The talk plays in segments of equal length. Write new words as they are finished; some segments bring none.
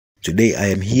Today I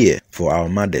am here for our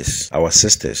mothers, our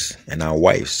sisters, and our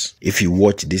wives. If you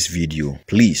watch this video,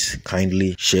 please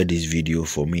kindly share this video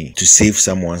for me to save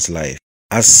someone's life.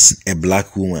 As a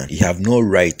black woman, you have no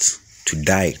right to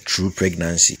die through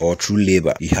pregnancy or through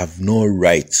labor. You have no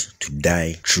right to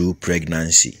die through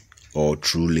pregnancy or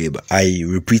through labor. I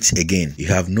repeat again, you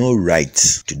have no right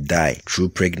to die through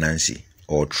pregnancy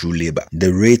or through labor.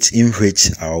 The rate in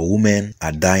which our women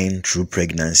are dying through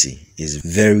pregnancy is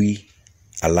very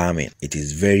alarming. It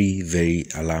is very, very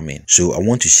alarming. So I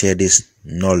want to share this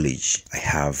knowledge I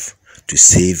have to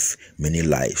save many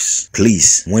lives.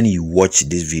 Please, when you watch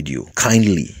this video,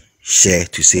 kindly share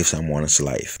to save someone's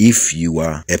life. If you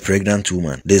are a pregnant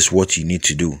woman, this is what you need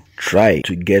to do. Try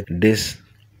to get this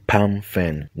palm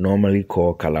fern, normally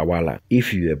called kalawala.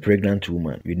 If you're a pregnant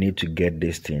woman, you need to get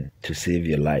this thing to save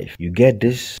your life. You get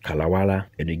this kalawala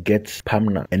and you get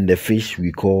pamna and the fish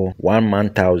we call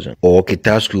 1,000 or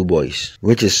kita schoolboys,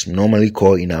 which is normally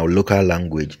called in our local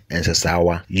language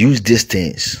ensasawa. Use these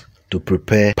things to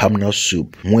prepare palm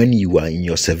soup when you are in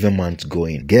your 7 months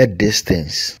going. Get these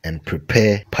things and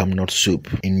prepare palm soup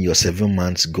in your 7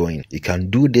 months going. You can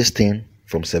do this thing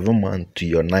from 7 months to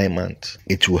your 9 months.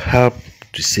 It will help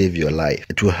to save your life.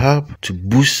 It will help to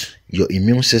boost your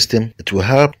immune system. It will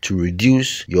help to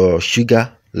reduce your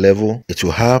sugar level. It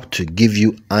will help to give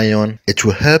you iron. It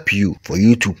will help you for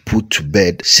you to put to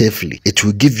bed safely. It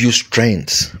will give you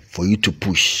strength for you to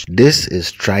push. This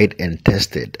is tried and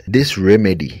tested. This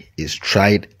remedy is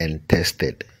tried and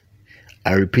tested.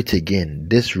 I repeat again,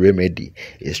 this remedy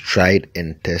is tried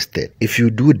and tested. If you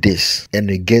do this and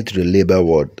you get to the labor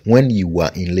ward, when you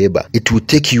are in labor, it will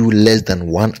take you less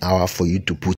than 1 hour for you to put